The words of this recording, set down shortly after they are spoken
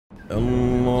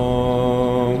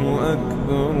الله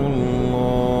أكبر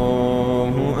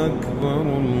الله أكبر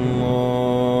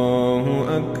الله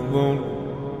أكبر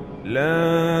لا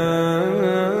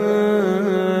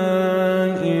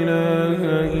إله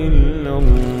إلا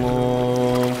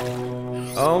الله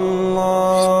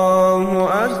الله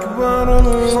أكبر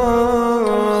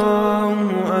الله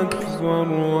أكبر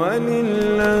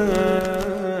ولله.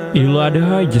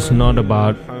 Idul-Adha is not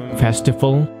about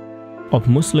festival of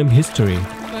Muslim history,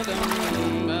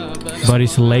 but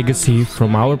it's a legacy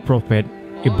from our Prophet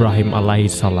Ibrahim alayhi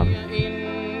salam.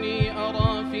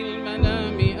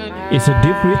 It's a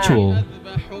deep ritual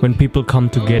when people come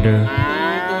together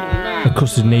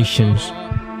across the nations,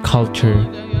 culture,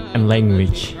 and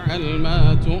language.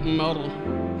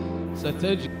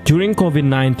 During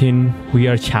COVID-19, we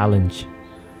are challenged.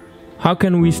 How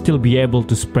can we still be able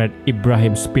to spread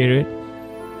Ibrahim's spirit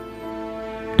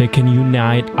that can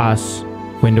unite us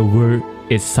when the world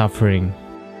is suffering?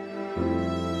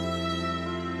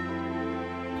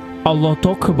 Allah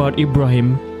talk about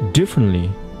Ibrahim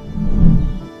differently.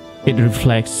 It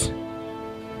reflects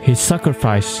his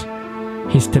sacrifice,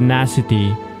 his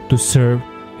tenacity to serve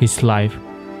his life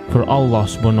for Allah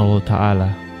subhanahu wa ta'ala.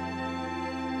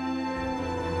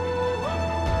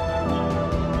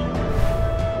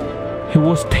 He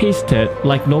was tasted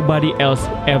like nobody else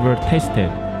ever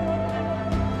tasted.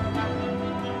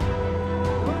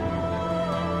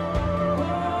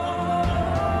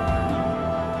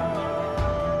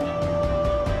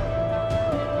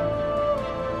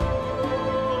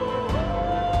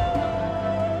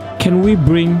 Can we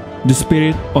bring the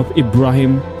spirit of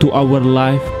Ibrahim to our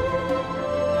life